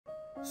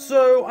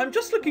So, I'm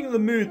just looking at the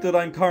mood that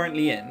I'm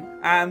currently in,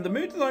 and the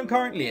mood that I'm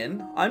currently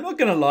in, I'm not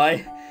gonna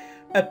lie,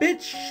 a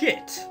bit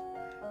shit.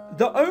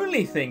 The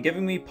only thing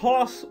giving me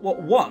plus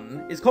what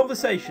 1 is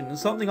conversation,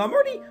 something I'm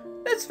already,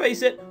 let's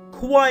face it,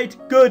 quite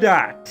good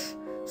at.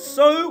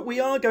 So, we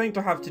are going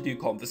to have to do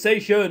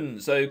conversation,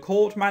 so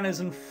court manners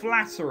and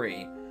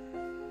flattery.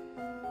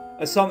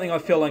 That's something I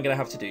feel I'm going to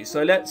have to do.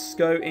 So let's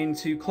go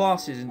into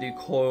classes and do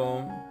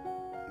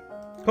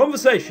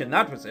conversation.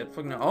 That was it.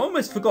 I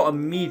almost forgot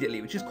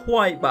immediately, which is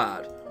quite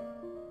bad.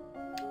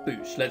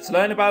 Boosh. Let's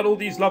learn about all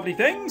these lovely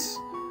things.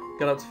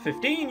 Get up to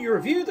 15. You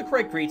review the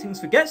correct greetings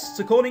for guests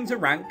according to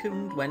rank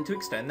and when to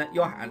extend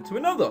your hand to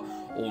another.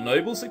 All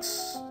nobles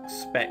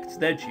expect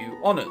their due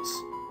honours.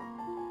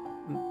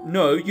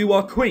 No, you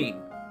are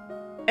queen.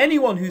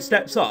 Anyone who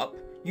steps up,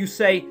 you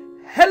say,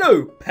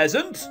 "Hello,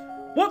 peasant.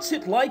 What's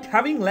it like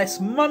having less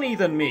money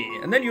than me?"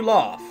 And then you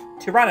laugh,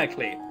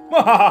 tyrannically.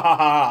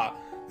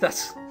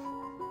 That's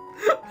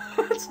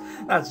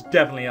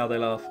definitely how they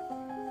laugh.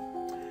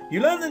 You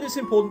learn that it's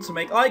important to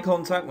make eye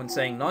contact when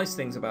saying nice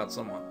things about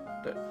someone.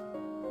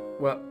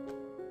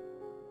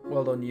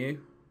 Well done you.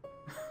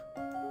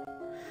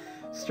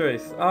 It's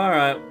truth.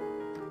 Alright.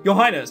 Your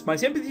Highness, my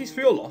sympathies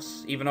for your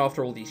loss. Even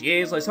after all these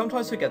years, I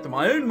sometimes forget that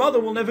my own mother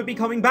will never be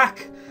coming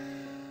back.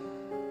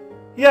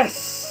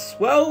 Yes,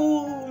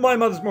 well, my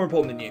mother's more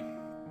important than you.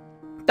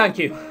 Thank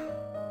you.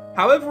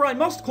 However, I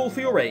must call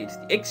for your aid.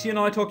 The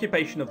Ixionite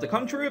occupation of the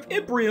country of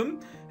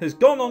Ibrium has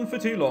gone on for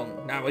too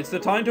long. Now it's the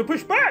time to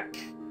push back.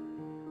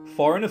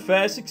 Foreign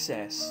affairs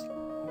success.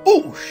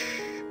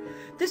 Oosh!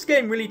 This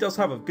game really does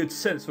have a good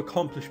sense of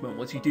accomplishment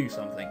once you do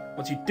something.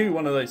 Once you do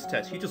one of those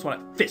tests, you just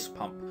want a fist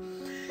pump.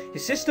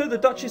 His sister, the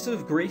Duchess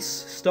of Greece,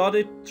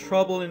 started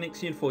trouble in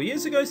Ixion 4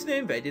 years ago, so they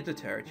invaded the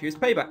territory as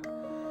payback.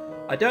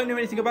 I don't know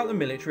anything about the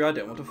military, I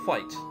don't want to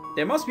fight.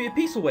 There must be a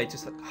peaceful way to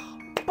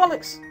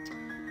bollocks!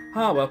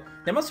 Ah well,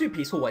 there must be a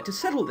peaceful way to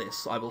settle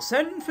this. I will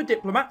send for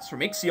diplomats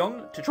from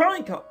Ixion to try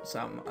and cut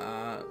some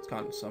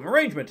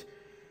arrangement.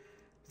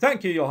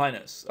 Thank you, Your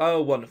Highness.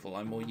 Oh, wonderful,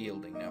 I'm more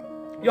yielding now.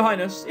 Your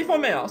Highness, if I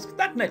may ask,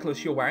 that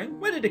necklace you're wearing,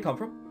 where did it come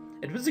from?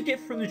 It was a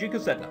gift from the Duke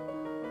of Zedna.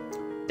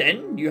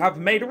 Then, you have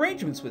made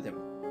arrangements with him.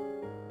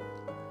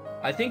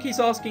 I think he's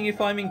asking if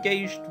I'm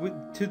engaged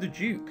to the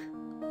Duke.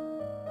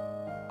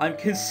 I'm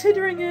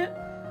considering it.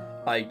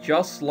 I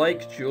just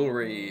like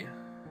jewellery.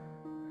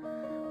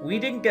 We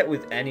didn't get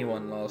with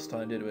anyone last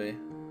time, did we?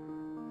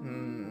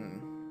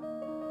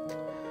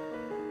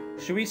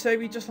 Should we say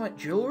we just like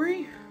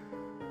jewellery?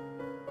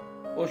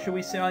 Or should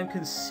we say I'm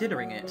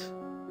considering it?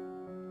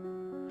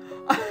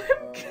 I'm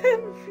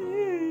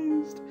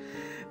confused.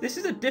 This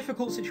is a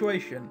difficult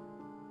situation.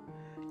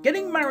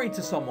 Getting married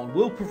to someone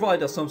will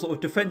provide us some sort of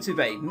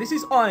defensive aid, and this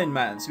is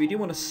Ironman, so we do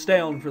want to stay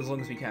on for as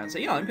long as we can. So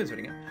yeah, I'm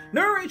considering it.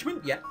 No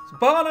arrangement yet,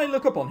 but I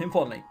look upon him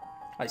fondly.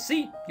 I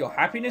see. Your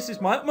happiness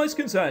is my utmost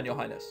concern, Your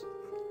Highness.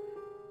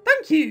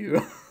 Thank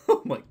you.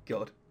 Oh my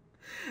god.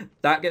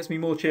 That gets me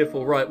more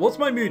cheerful. Right, what's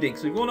my mooding?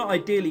 So we want to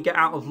ideally get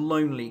out of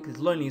lonely, because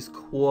lonely is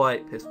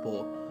quite piss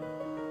poor.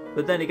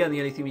 But then again, the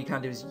only thing we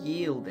can do is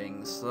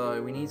yielding,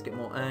 so we need to get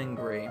more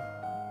angry.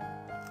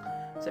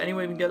 Is there any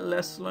way we can get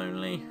less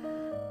lonely?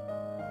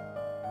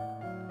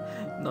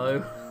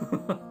 No.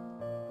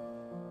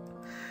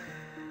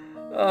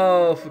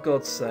 Oh, for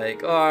God's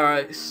sake.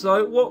 Alright,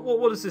 so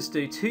what does this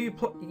do?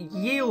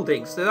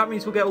 Yielding. So that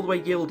means we'll get all the way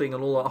yielding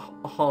and all our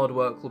hard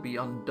work will be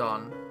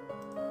undone.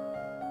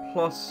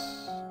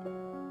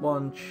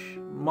 +1,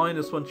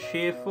 -1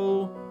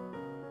 cheerful.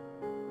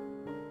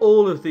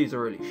 All of these are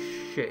really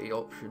shitty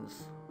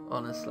options,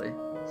 honestly.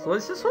 So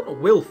it's just sort of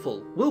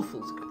willful.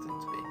 Willful's a good thing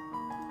to be.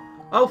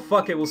 Oh,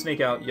 fuck it, we'll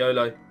sneak out.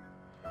 YOLO.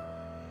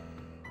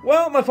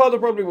 Well, my father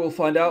probably will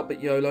find out, but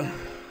YOLO.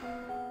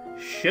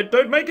 Shit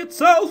don't make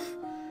itself!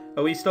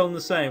 Are we still on the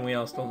same? We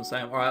are still on the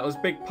same. Alright, let's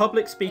pick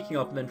public speaking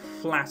up and then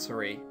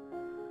flattery.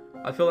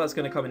 I feel that's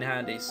going to come in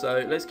handy.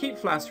 So let's keep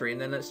flattery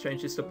and then let's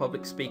change this to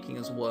public speaking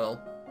as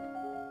well.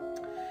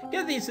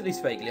 Get these at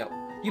least vaguely up.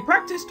 You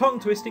practice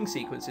tongue-twisting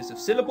sequences of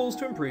syllables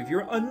to improve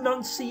your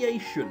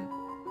enunciation.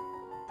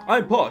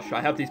 I'm posh.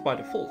 I have these by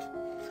default.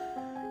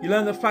 You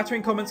learn that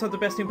flattering comments have the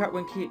best impact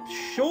when kept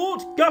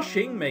short.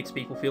 Gushing makes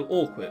people feel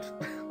awkward.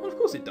 Well, of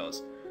course it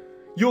does.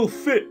 You'll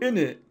fit in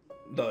it,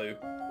 though,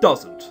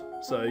 doesn't.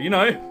 So, you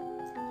know,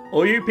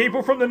 all you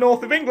people from the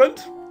north of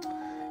England,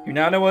 you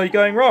now know where you're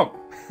going wrong.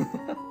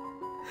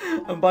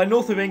 And by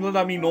north of England,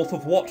 I mean north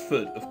of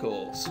Watford, of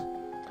course.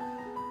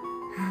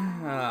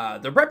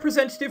 The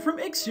representative from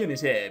Ixion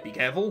is here. Be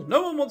careful.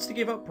 No one wants to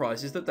give up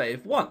prizes that they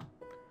have won.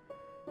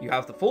 You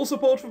have the full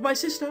support of my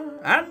sister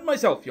and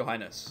myself, Your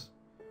Highness.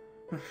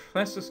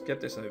 Let's just get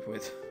this over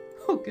with.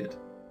 Oh, good.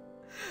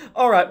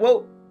 Alright,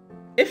 well,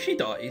 if she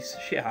dies,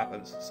 shit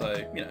happens. So,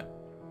 you know.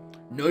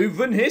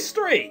 Novan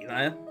history!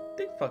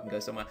 They fucking go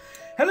somewhere.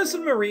 Hellas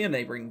and Maria,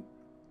 neighbouring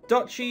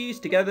duchies.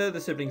 Together, the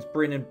siblings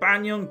Bryn and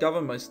Banyong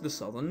govern most of the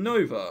southern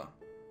Nova.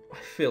 I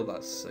feel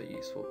that's so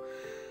useful.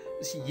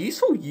 It's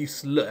useful,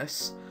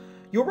 useless.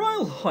 Your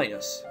Royal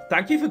Highness,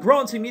 thank you for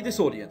granting me this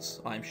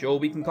audience. I am sure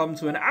we can come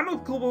to an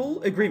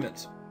amicable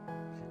agreement.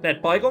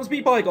 Let bygones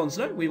be bygones.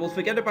 No, we will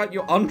forget about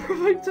your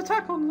unprovoked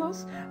attack on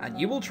us, and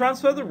you will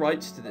transfer the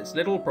rights to this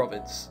little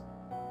province.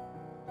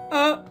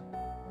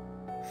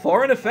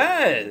 Foreign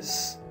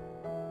affairs.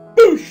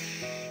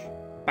 Boosh!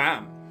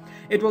 Bam.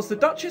 It was the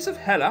Duchess of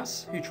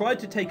Hellas who tried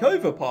to take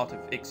over part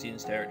of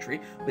Ixion's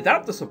territory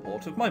without the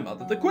support of my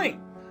mother, the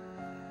Queen.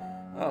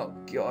 Oh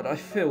god, I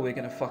feel we're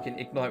gonna fucking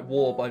ignite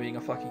war by being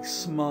a fucking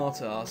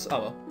smart ass. Oh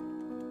well.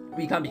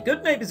 We can be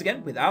good neighbours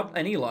again without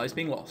any lives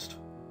being lost.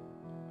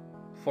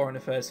 Foreign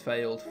affairs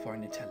failed.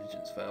 Foreign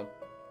intelligence failed.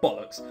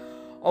 Bollocks.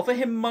 Offer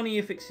him money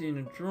if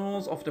Ixion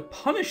draws. Offer to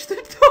punish the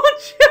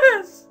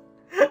Duchess.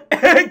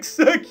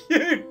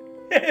 Execute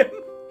him.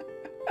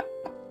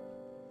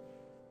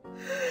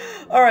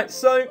 Alright,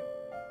 so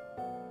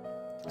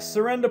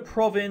surrender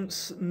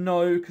province,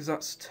 no, because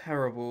that's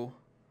terrible.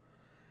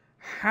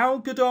 How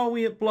good are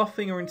we at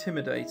bluffing or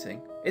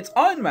intimidating? It's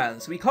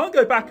Ironman, so we can't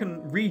go back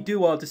and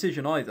redo our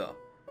decision either.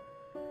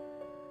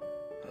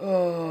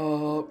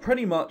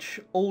 Pretty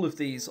much all of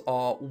these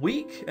are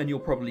weak, and you'll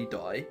probably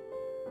die.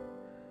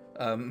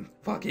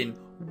 Fucking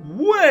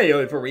way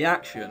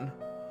overreaction.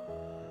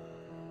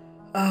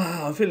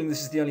 I'm feeling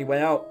this is the only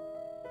way out.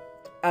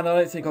 And I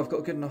don't think I've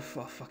got good enough...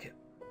 Oh, fuck it.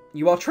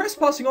 You are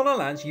trespassing on our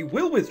lands. You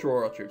will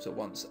withdraw our troops at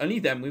once. Only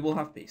then we will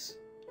have peace.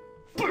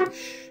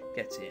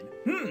 Get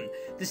in.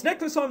 This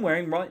necklace I'm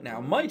wearing right now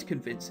might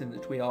convince him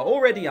that we are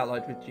already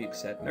allied with Duke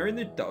Sedna in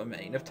the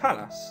domain of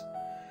Talas.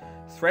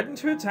 Threaten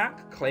to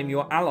attack. Claim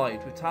you're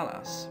allied with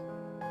Talas.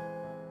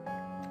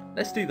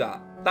 Let's do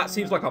that. That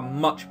seems like a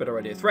much better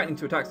idea. Threatening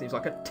to attack seems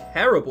like a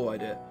terrible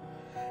idea.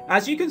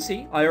 As you can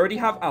see, I already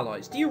have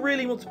allies. Do you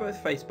really want to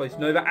face both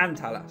Nova and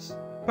Talas?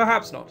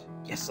 Perhaps not.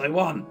 Yes, I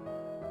won.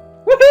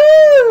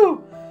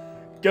 Woohoo!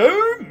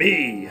 Go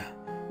me!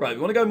 Right,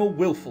 we want to go more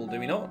willful, do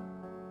we not?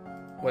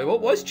 Wait,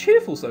 what? Why is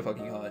cheerful so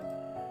fucking high?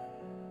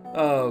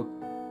 Oh,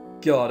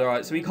 God.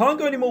 Alright, so we can't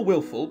go any more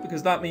willful,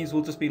 because that means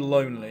we'll just be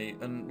lonely.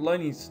 And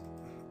lonely's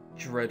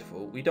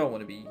dreadful. We don't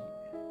want to be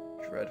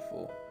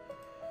dreadful.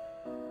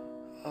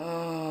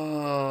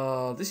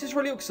 This is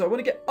really awkward, so I want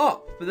to get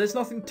up, but there's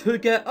nothing to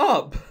get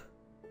up.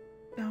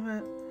 Damn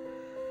it.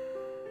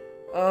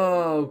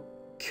 Oh,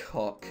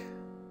 cock.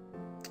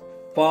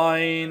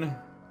 Fine.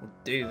 We'll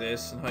do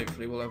this, and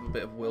hopefully we'll have a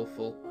bit of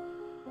willful.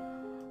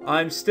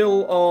 I'm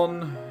still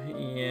on,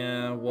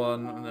 yeah,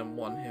 1, and then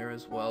 1 here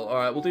as well.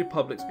 Alright, we'll do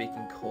public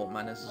speaking court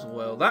manners as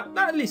well. That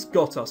at least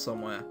got us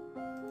somewhere.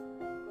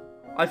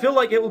 I feel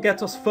like it will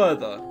get us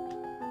further.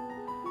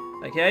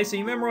 Okay, so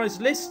you memorise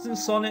lists and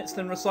sonnets,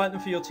 then recite them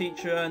for your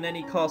teacher, and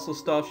any castle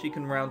staff you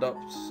can round up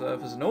to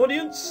serve as an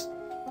audience.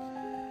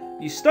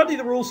 You study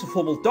the rules for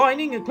formal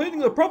dining, including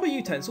the proper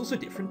utensils for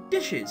different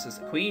dishes. As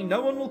the Queen,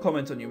 no one will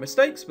comment on your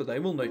mistakes, but they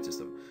will notice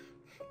them.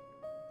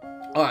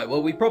 Alright,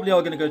 well, we probably are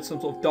going to go to some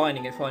sort of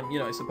dining if I'm, you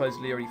know,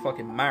 supposedly already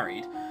fucking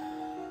married.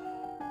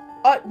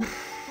 I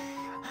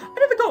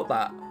never got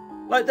that.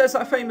 Like, there's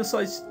that famous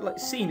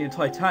scene in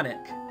Titanic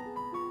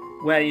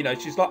where, you know,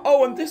 she's like,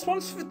 oh, and this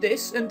one's for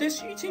this, and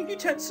this eating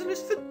utensil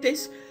is for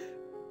this.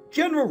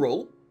 General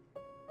rule,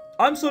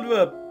 I'm sort of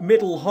a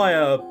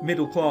higher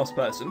middle class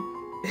person,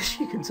 as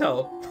you can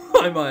tell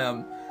by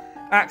my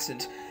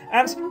accent.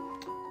 And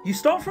you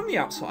start from the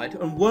outside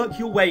and work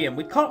your way in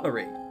with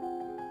cutlery.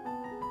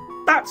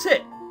 That's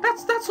it.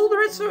 That's all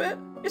there is to it.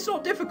 It's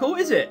not difficult,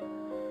 is it?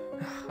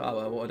 Oh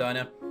well, what do I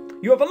know?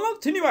 You have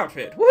unlocked a new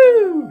outfit.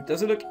 Woo!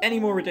 Does it look any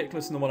more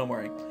ridiculous than the one I'm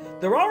wearing?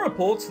 There are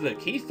reports that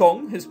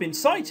Thong has been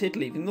sighted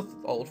leaving the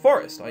old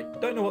forest. I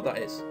don't know what that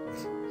is.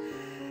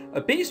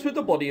 A beast with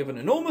the body of an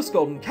enormous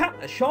golden cat,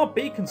 a sharp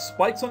beak and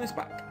spikes on its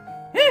back.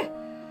 Eh!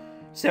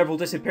 Several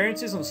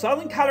disappearances on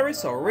southern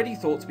Calaris are already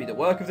thought to be the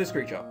work of this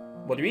creature.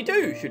 What do we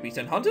do? Should we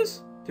send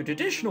hunters? The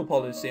traditional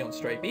policy on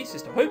stray beasts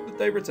is to hope that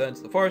they return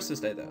to the forest to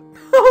stay there.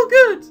 Oh,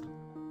 good!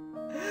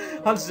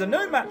 Hunters are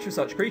no match for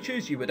such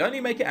creatures. You would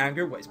only make it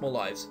angry and waste more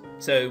lives.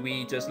 So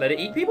we just let it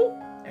eat people?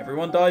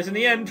 Everyone dies in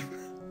the end.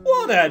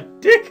 What a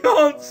dick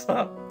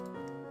answer!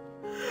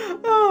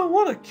 Oh,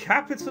 what a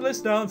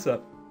capitalist answer.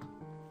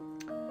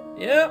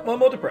 Yeah, I'm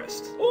more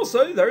depressed.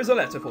 Also, there is a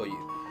letter for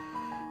you.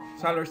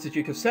 Salaris, the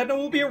Duke of Sedna,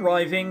 will be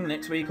arriving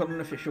next week on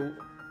an official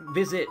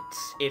visit.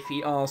 If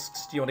he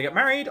asks, do you want to get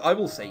married? I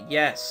will say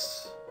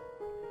yes.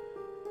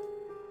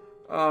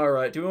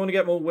 Alright, do we want to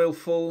get more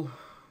willful?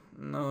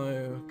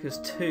 No, because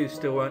 2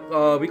 still won't...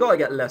 Oh, we gotta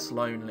get less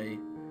lonely.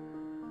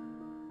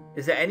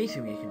 Is there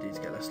anything we can do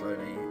to get less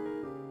lonely?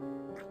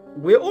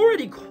 We're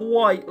already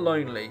quite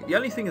lonely. The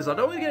only thing is I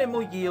don't want to get any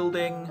more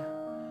yielding.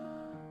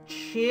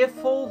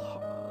 Cheerful?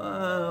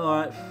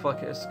 Alright,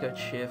 fuck it, let's go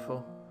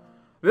cheerful.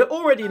 We're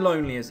already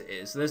lonely as it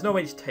is, so there's no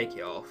way to take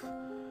it off.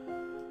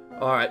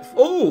 Alright,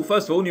 oh,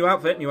 first of all, new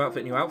outfit, new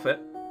outfit, new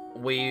outfit.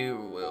 We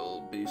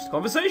will boost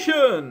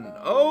conversation!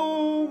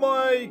 Oh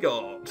my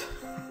god.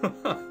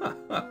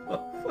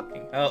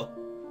 Fucking hell.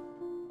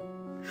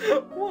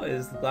 What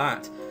is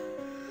that?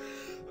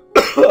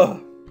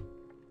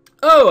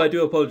 Oh, I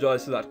do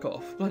apologise for that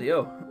cough. Bloody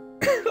hell.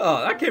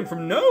 Oh, that came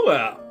from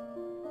nowhere.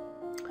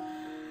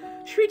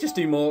 Should we just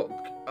do more?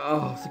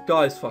 Oh, the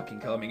guy's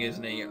fucking coming,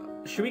 isn't he?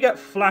 should we get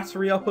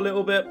flattery up a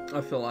little bit?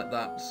 I feel like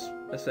that's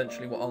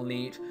essentially what I'll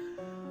need.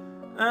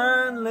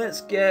 And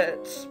let's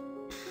get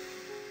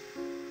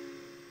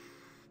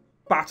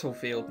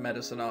battlefield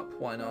medicine up.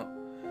 Why not?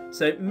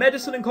 So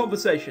medicine and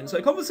conversation.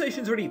 So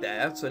conversation's already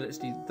there, so let's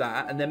do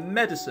that. And then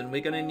medicine,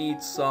 we're going to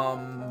need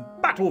some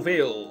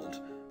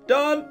battlefield.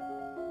 Done.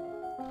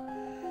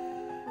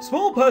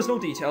 Small personal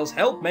details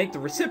help make the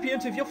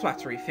recipient of your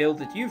flattery feel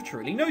that you've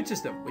truly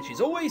noticed them, which is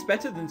always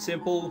better than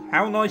simple,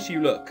 how nice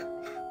you look.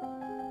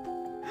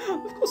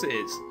 Of course it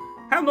is.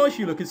 How nice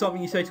you look is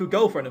something you say to a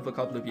girlfriend of a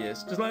couple of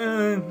years. Just like,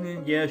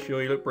 yeah,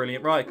 sure, you look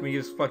brilliant. Right, can we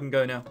just fucking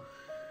go now?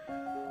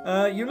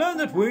 You learn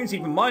that wounds,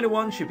 even minor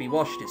ones, should be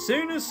washed as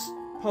soon as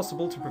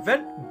possible to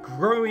prevent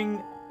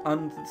growing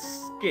under the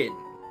skin.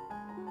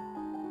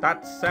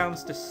 That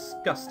sounds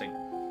disgusting.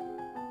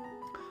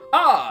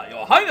 Ah,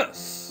 your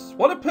highness!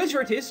 What a pleasure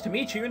it is to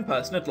meet you in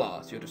person at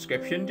last. Your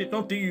description did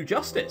not do you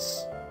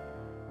justice.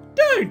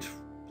 Don't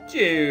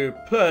you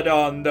put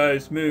on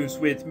those moves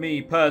with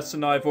me,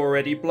 person I've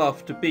already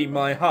bluffed to be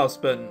my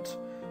husband.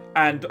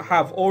 And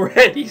have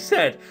already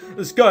said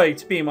is going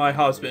to be my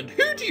husband.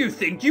 Who do you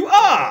think you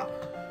are?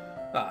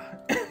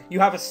 You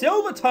have a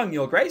silver tongue,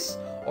 your grace,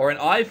 or an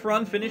eye for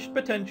unfinished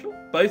potential.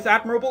 Both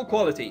admirable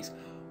qualities.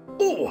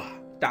 Oh,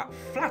 that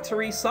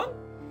flattery, son.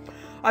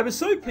 I was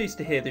so pleased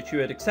to hear that you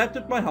had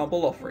accepted my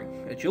humble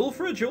offering. A jewel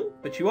for a jewel,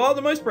 but you are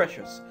the most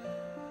precious.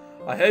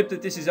 I hope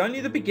that this is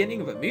only the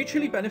beginning of a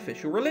mutually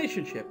beneficial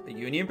relationship. A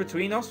union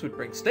between us would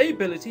bring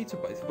stability to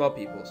both of our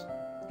peoples.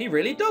 He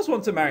really does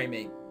want to marry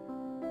me.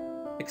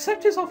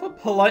 Accept his offer,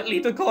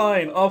 politely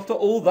decline after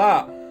all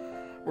that.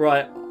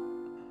 Right.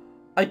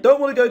 I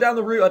don't want to go down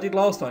the route I did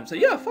last time, so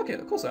yeah, fuck it,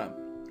 of course I am.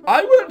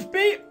 I would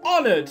be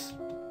honoured.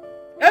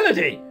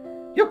 Elodie,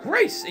 your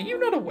grace, are you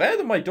not aware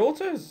that my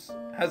daughter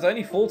has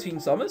only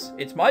 14 summers?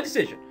 It's my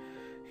decision.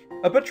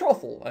 A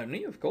betrothal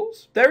only, of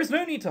course. There is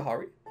no need to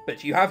hurry,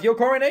 but you have your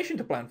coronation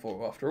to plan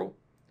for, after all.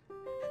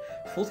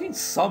 14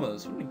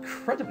 summers? What an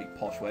incredibly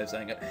posh way of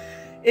saying it.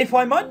 If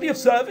I might be of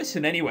service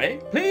in any way,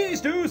 please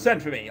do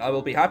send for me. I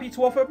will be happy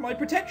to offer my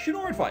protection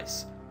or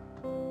advice.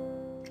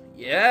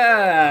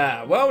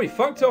 Yeah, well, we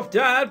fucked off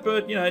Dad,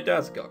 but, you know,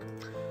 Dad's a cock.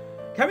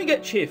 Can we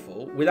get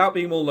cheerful without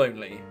being more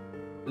lonely?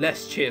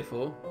 Less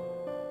cheerful?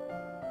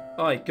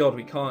 Oh, God,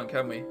 we can't,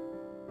 can we?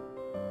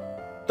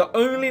 The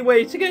only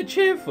way to get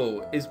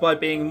cheerful is by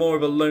being more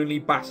of a lonely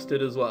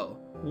bastard as well.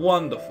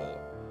 Wonderful.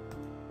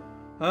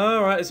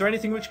 Alright, is there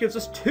anything which gives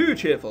us 2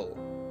 cheerful?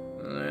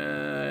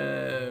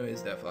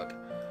 Is there fuck?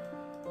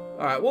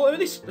 Alright, well, at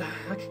least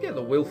I could get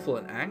the willful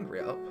and angry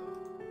up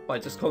by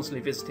just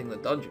constantly visiting the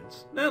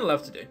dungeons. That'll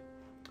have to do.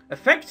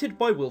 Affected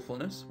by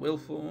willfulness.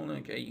 Willful,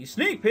 okay. You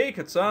sneak peek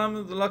at some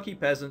of the lucky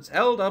peasants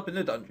held up in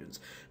the dungeons.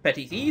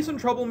 Petty thieves and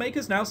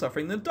troublemakers now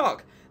suffering in the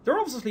dark. They're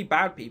obviously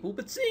bad people,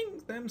 but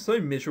seeing them so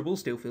miserable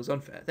still feels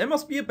unfair. There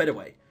must be a better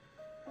way.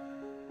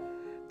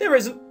 There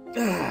isn't.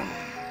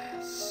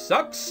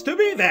 Sucks to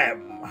be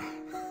them.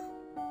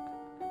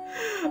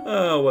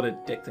 Oh, what a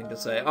dick thing to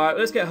say. Alright,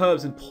 let's get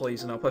herbs and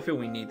poison up. I feel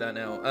we need that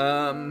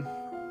now.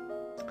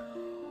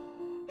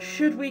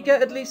 Should we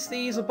get at least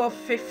these above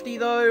 50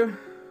 though?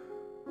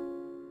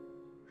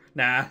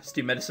 Nah, let's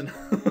do medicine.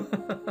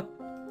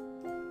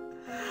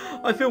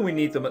 I feel we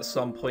need them at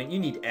some point. You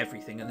need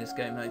everything in this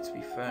game, though, to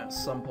be fair, at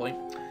some point.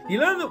 You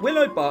learn that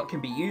willow bark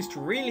can be used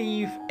to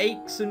relieve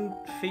aches and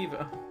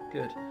fever.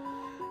 Good.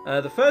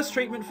 The first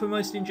treatment for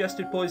most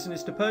ingested poison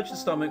is to purge the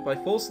stomach by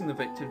forcing the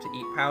victim to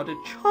eat powdered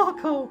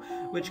charcoal,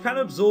 which can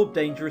absorb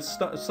dangerous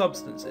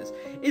substances.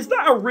 Is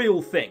that a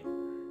real thing?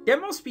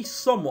 There must be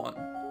someone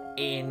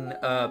in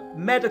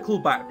medical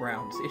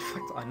backgrounds, in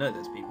fact I know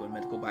there's people in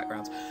medical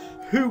backgrounds,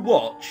 who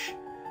watch.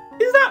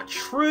 Is that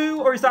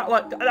true, or is that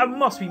like, that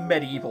must be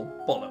medieval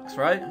bollocks,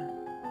 right?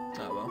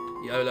 Oh well,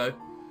 YOLO.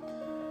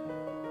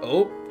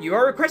 Oh, you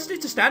are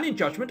requested to stand in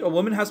judgment. A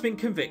woman has been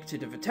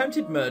convicted of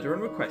attempted murder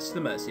and requests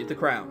the mercy of the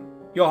crown.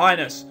 Your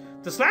Highness,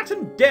 the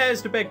slattern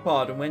dares to beg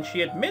pardon when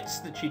she admits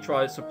that she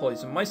tries to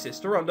poison my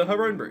sister under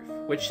her own roof.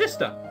 Which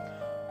sister?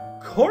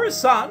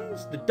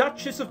 Coruscant, the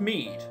Duchess of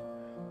Mead.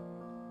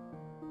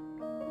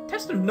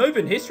 Test of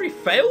Novan history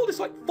failed? It's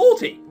like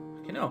 40.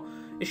 You know,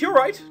 if you're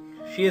right,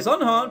 she is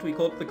unharmed. We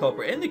caught the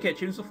culprit in the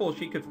kitchens before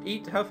she could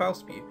eat her foul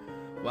spew.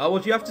 Well,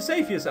 what do you have to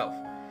say for yourself?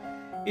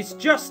 It's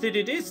just that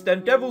it is,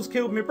 them devils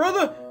killed me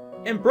brother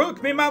and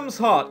broke me mum's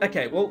heart.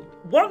 Okay, well,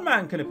 one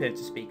man can appear to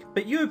speak,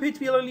 but you appear to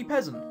be a lonely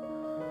peasant.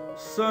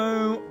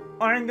 So,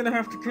 I'm gonna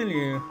have to kill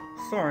you.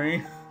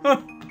 Sorry.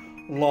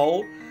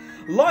 Lol.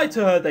 Lie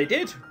to her they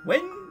did.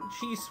 When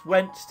she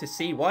went to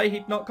see why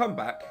he'd not come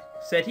back,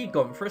 said he'd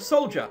gone for a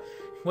soldier,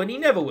 when he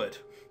never would.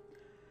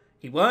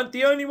 He weren't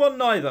the only one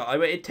neither. I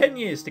waited 10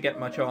 years to get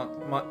my chance,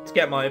 to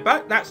get my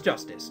back. That's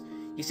justice.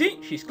 You see,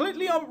 she's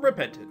clearly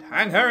unrepentant.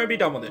 Hang her and be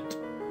done with it.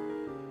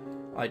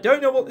 I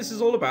don't know what this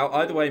is all about.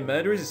 Either way,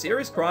 murder is a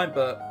serious crime,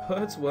 but put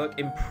her to work,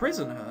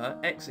 imprison her,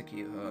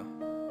 execute her.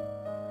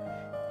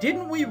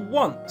 Didn't we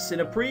once, in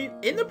the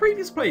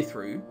previous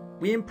playthrough,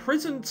 we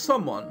imprisoned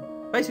someone.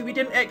 Basically, we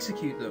didn't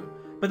execute them,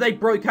 but they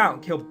broke out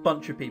and killed a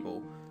bunch of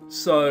people.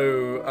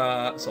 So,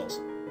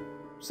 soz.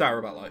 Sour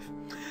about life.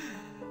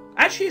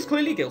 As she is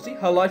clearly guilty,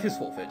 her life is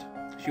forfeit.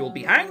 She will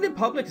be hanged in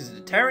public as a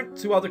deterrent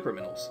to other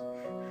criminals.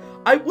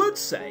 I would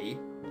say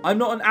I'm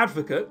not an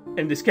advocate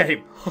in this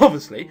game,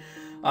 obviously.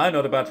 I'm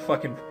not about to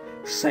fucking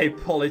say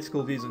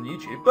political views on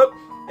YouTube, but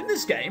in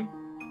this game,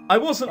 I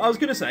was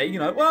going to say, you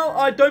know, well,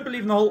 I don't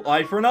believe in the whole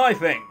eye for an eye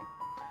thing.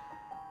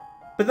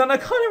 But then I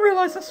kind of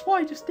realised that's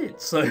why I just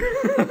did, so...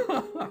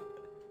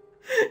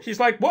 She's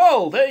like,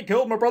 well, they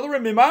killed my brother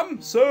and me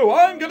mum, so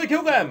I'm going to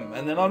kill them.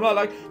 And then I'm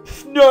like,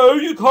 no,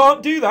 you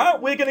can't do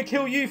that. We're going to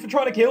kill you for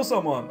trying to kill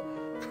someone.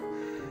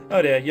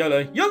 Oh dear,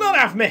 YOLO. You'll not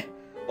have me.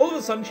 All of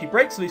a sudden, she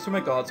breaks loose from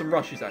her guards and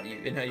rushes at you.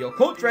 In your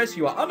court dress,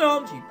 you are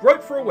unarmed, you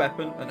grope for a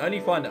weapon, and only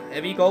find a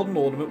heavy golden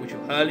ornament which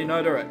will hurl in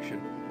no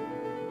direction.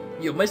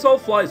 Your missile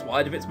flies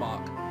wide of its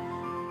mark.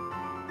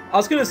 I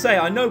was going to say,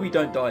 I know we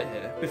don't die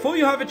here. Before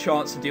you have a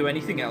chance to do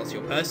anything else,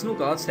 your personal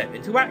guards step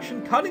into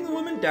action, cutting the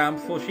woman down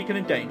before she can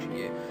endanger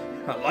you.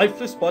 Her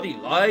lifeless body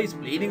lies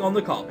bleeding on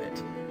the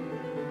carpet.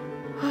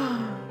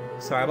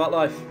 Sorry about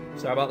life.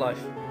 Sorry about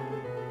life.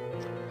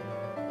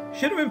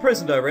 Should have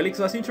imprisoned her, really,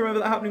 because I seem to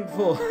remember that happening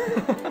before.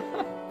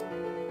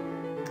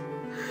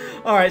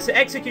 Alright, so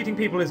executing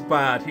people is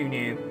bad. Who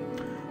knew?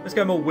 Let's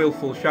go more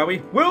willful, shall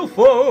we?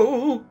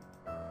 Willful!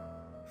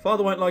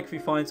 Father won't like if he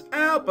finds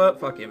out, but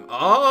fuck him.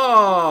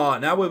 Ah,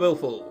 now we're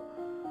willful.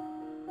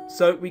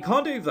 So we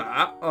can't do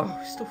that. Oh,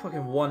 we're still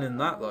fucking one in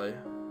that, though.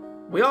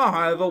 We are,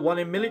 however, one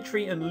in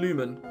military and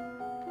lumen.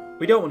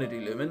 We don't want to do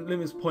lumen.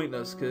 Lumen's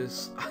pointless,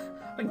 because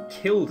I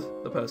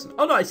killed the person.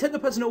 Oh, no, I sent the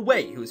person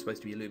away who was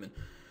supposed to be a lumen.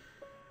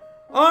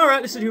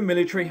 Alright, let's do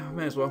military.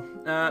 May as well.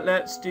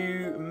 Let's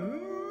do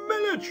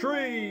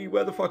military.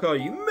 Where the fuck are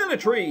you?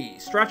 Military.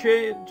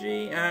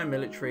 Strategy and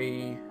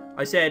military.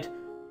 I said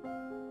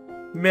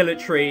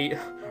military.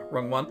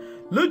 Wrong one.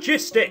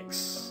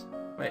 Logistics.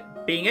 Right.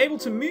 Being able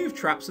to move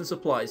traps and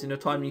supplies in a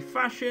timely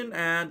fashion,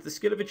 and the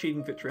skill of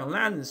achieving victory on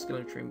land and the skill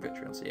of achieving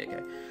victory on sea.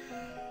 Okay.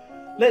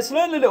 Let's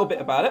learn a little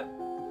bit about it.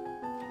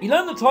 You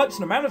learn the types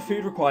and amount of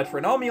food required for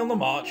an army on the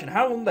march and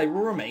how long they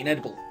will remain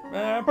edible.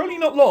 Probably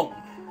not long.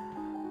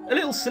 A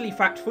little silly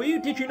fact for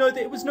you, did you know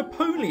that it was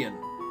Napoleon?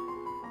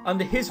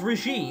 Under his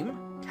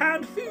regime,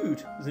 canned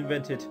food was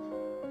invented.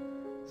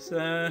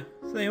 So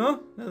there you are.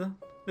 A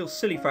little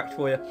silly fact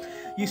for you.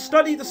 You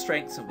study the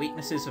strengths and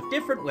weaknesses of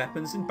different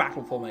weapons in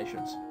battle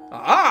formations.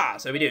 Ah,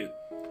 so we do.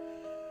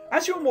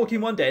 As you're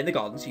walking one day in the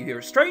gardens, you hear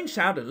a strange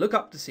sound and look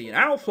up to see an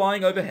owl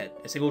flying overhead.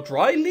 A single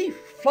dry leaf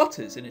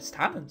flutters in its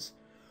talons.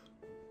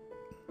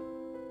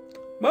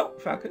 Well,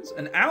 Falcons,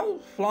 an owl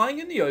flying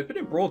in the open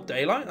in broad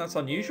daylight? That's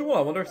unusual.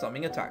 I wonder if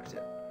something attacked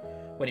it.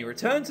 When you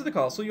return to the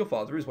castle, your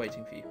father is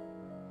waiting for you.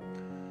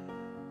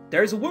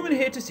 There is a woman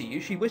here to see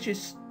you. She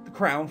wishes the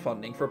crown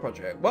funding for a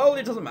project. Well,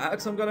 it doesn't matter,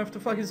 because I'm going to have to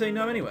fucking say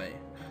no anyway.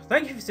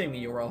 Thank you for seeing me,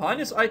 Your Royal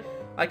Highness. I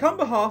come on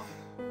behalf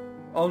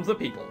of the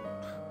people.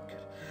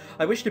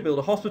 I wish to build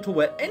a hospital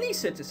where any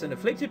citizen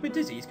afflicted with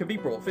disease can be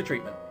brought for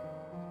treatment.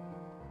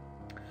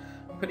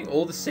 Putting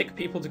all the sick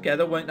people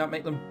together, won't that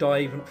make them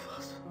die even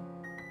faster?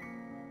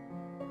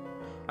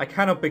 I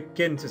cannot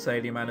begin to say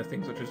the amount of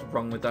things which is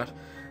wrong with that.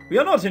 We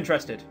are not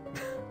interested.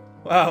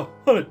 Wow,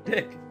 what a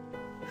dick.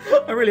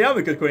 I really am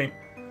a good queen.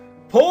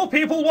 Poor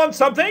people want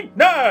something?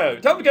 No!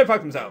 Tell them to go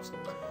fuck themselves.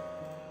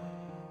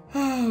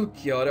 Oh,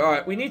 God.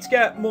 Alright, we need to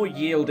get more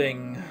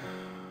yielding.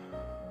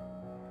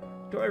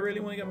 Do I really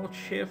want to get more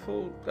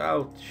cheerful?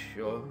 Oh,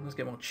 sure. Let's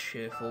get more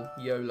cheerful.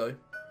 YOLO.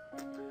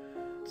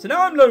 So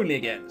now I'm lonely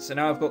again. So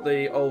now I've got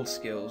the old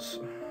skills.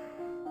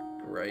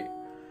 Great.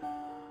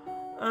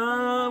 We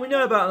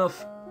know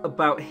enough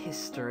about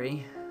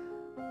history.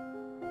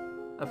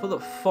 I thought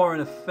that foreign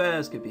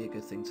affairs could be a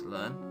good thing to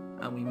learn.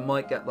 And we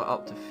might get that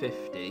up to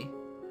 50.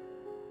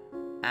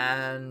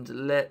 And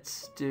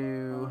let's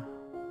do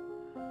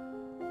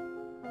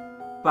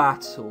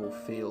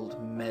battlefield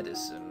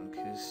medicine,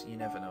 because you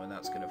never know when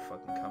that's going to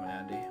fucking come in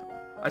handy.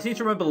 I seem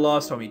to remember the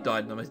last time he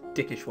died in the most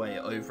dickish way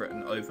over it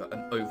and over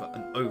and over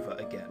and over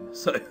again.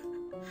 So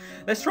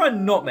let's try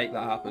and not make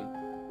that happen.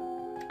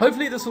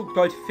 Hopefully this will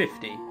go to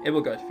 50. It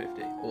will go to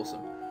 50.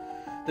 Awesome.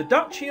 The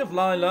Duchy of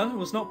Lila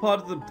was not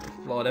part of the...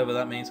 whatever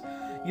that means.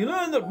 You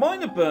learn that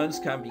minor burns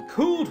can be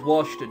cooled,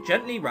 washed, and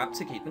gently wrapped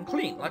to keep them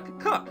clean, like a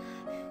cut.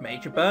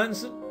 Major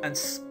burns and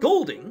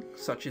scalding,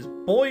 such as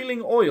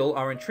boiling oil,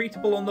 are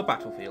untreatable on the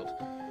battlefield.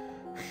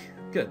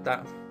 Good,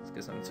 that's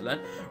good something to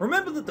learn.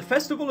 Remember that the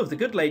Festival of the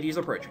Good Lady is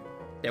approaching.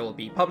 There will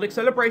be public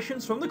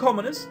celebrations from the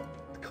commoners,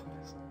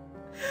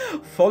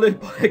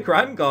 followed by a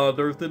grand gala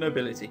of the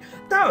nobility.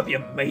 That would be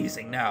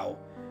amazing now.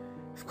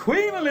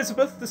 Queen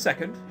Elizabeth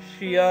II,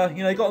 she,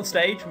 got on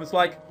stage and was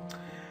like,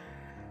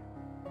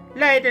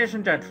 ladies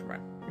and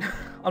gentlemen,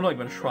 I'm not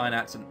even going to try an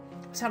accent.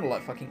 It sounded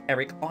like fucking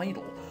Eric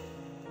Idle.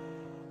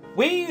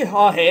 We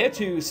are here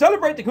to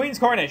celebrate the Queen's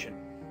coronation.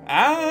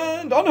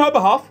 And on her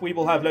behalf, we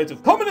will have loads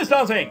of commoners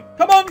dancing.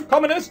 Come on,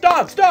 commoners,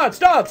 dance, dance,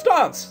 dance,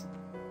 dance.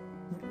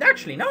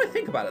 Actually, now I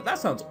think about it, that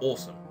sounds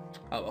awesome.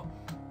 Oh well.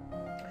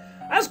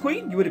 As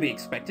Queen, you would be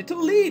expected to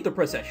lead the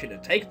procession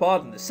and take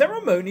part in the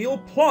ceremonial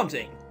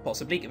planting.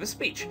 Possibly give a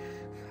speech.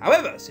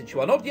 However, since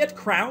you are not yet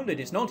crowned, it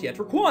is not yet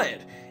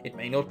required. It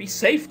may not be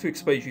safe to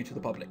expose you to the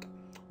public.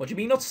 What do you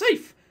mean not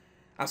safe?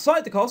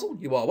 Outside the castle,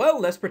 you are well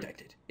less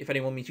protected. If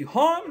anyone means you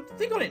harm,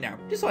 think on it now.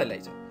 Decide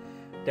later.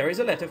 There is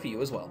a letter for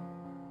you as well.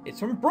 It's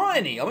from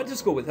Bryony. I went to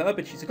school with her,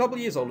 but she's a couple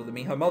of years older than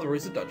me. Her mother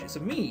is the Duchess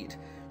of Mead.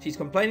 She's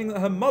complaining that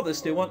her mother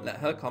still won't let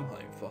her come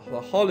home for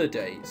the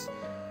holidays.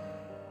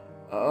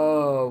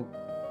 Oh,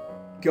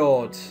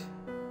 God.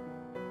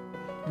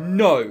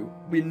 No,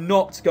 we're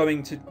not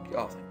going to...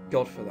 Oh, thank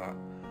God for that.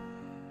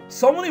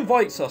 Someone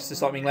invites us to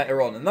something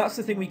later on, and that's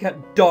the thing we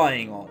kept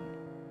dying on.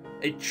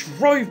 It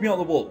drove me on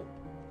the wall.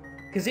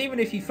 Because even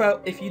if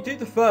you do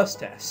the first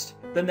test,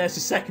 then there's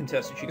a second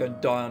test which you go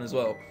and die on as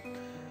well.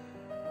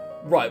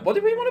 Right, what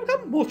did we want to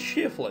become? More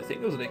cheerful, I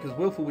think, wasn't it? Because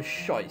willful was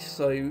shite.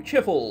 So,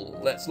 cheerful.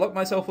 Let's lock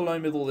myself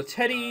alone with all the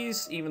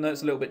teddies, even though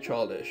it's a little bit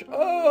childish.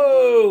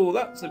 Oh,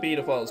 that's a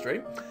paedophile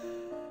stream.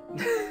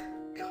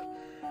 God.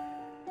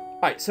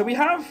 Alright, so we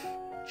have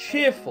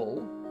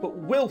cheerful, but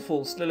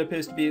willful still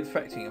appears to be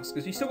affecting us,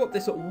 because we still got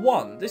this at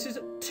 1. This is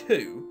at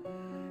 2.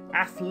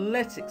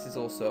 Athletics is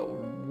also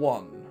at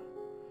 1.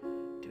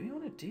 Do we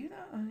want to do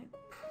that?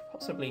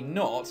 Possibly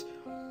not.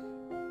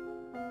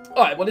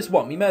 Alright, well, it's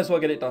 1. We may as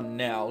well get it done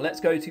now. Let's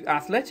go to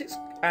athletics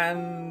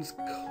and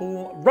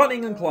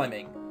running and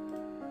climbing.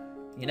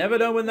 You never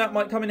know when that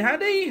might come in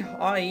handy.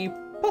 I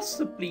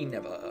possibly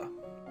never.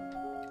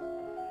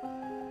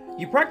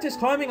 You practice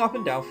climbing up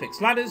and down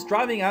fixed ladders,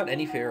 driving out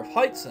any fear of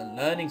heights, and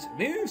learning to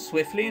move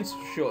swiftly and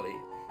surely.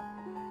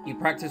 You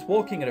practice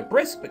walking at a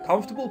brisk but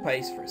comfortable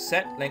pace for a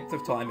set length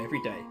of time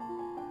every day.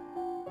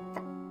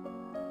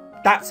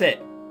 That's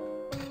it.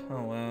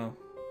 Oh, wow.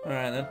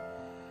 Alright then.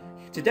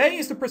 Today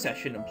is the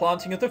procession and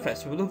planting of the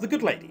Festival of the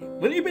Good Lady.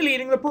 Will you be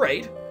leading the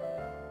parade?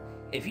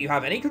 If you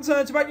have any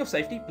concerns about your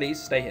safety,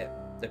 please stay here.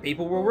 The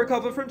people will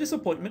recover from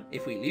disappointment.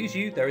 If we lose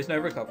you, there is no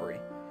recovery.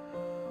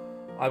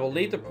 I will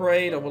lead the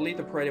parade. I will lead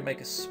the parade and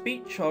make a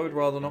speech. I would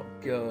rather not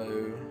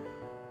go.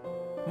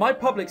 My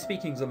public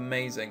speaking is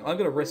amazing. I'm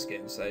going to risk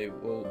it and say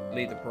we'll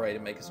lead the parade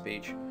and make a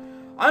speech.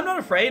 I'm not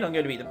afraid. I'm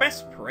going to be the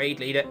best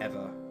parade leader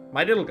ever.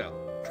 My little girl.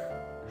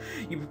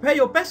 You prepare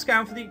your best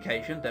gown for the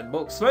occasion, then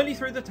walk slowly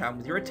through the town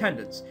with your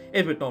attendants.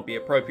 It would not be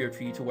appropriate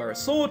for you to wear a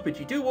sword, but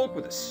you do walk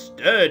with a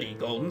sturdy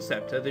golden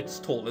scepter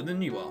that's taller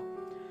than you are.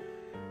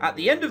 At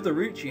the end of the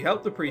route, you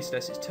help the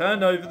priestesses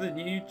turn over the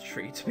new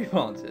tree to be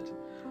planted.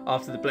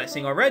 After the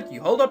blessing are read, you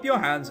hold up your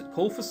hands and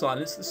call for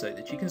silence so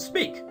that you can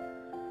speak.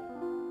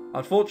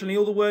 Unfortunately,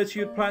 all the words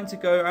you had planned to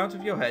go out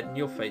of your head and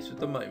you're faced with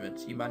the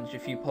moment. You manage a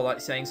few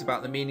polite sayings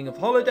about the meaning of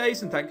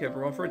holidays and thank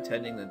everyone for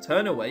attending, then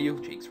turn away, your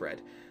cheeks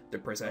red. The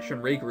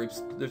procession regroups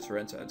to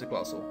return to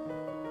Glassel.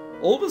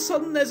 All of a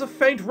sudden, there's a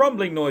faint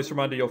rumbling noise from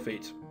under your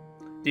feet.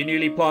 The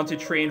newly planted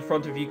tree in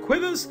front of you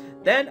quivers,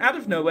 then out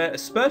of nowhere, a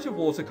spurt of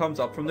water comes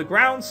up from the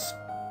ground,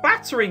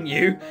 spattering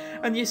you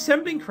and the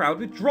assembling crowd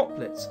with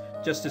droplets.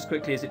 Just as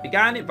quickly as it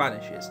began, it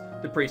vanishes.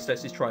 The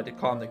priestesses try to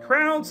calm the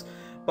crowds,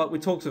 but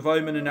with talks of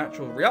omen and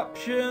natural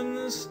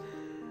eruptions.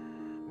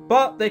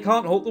 But they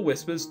can't halt the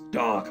whispers.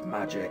 Dark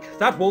magic.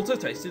 That water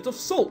tasted of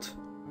salt.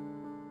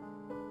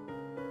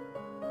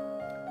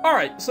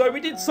 Alright, so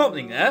we did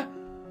something there.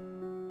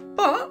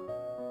 But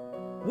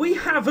we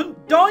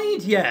haven't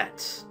died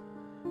yet.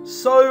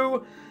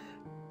 So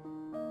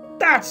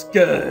that's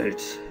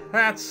good.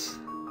 That's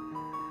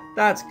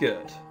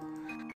good.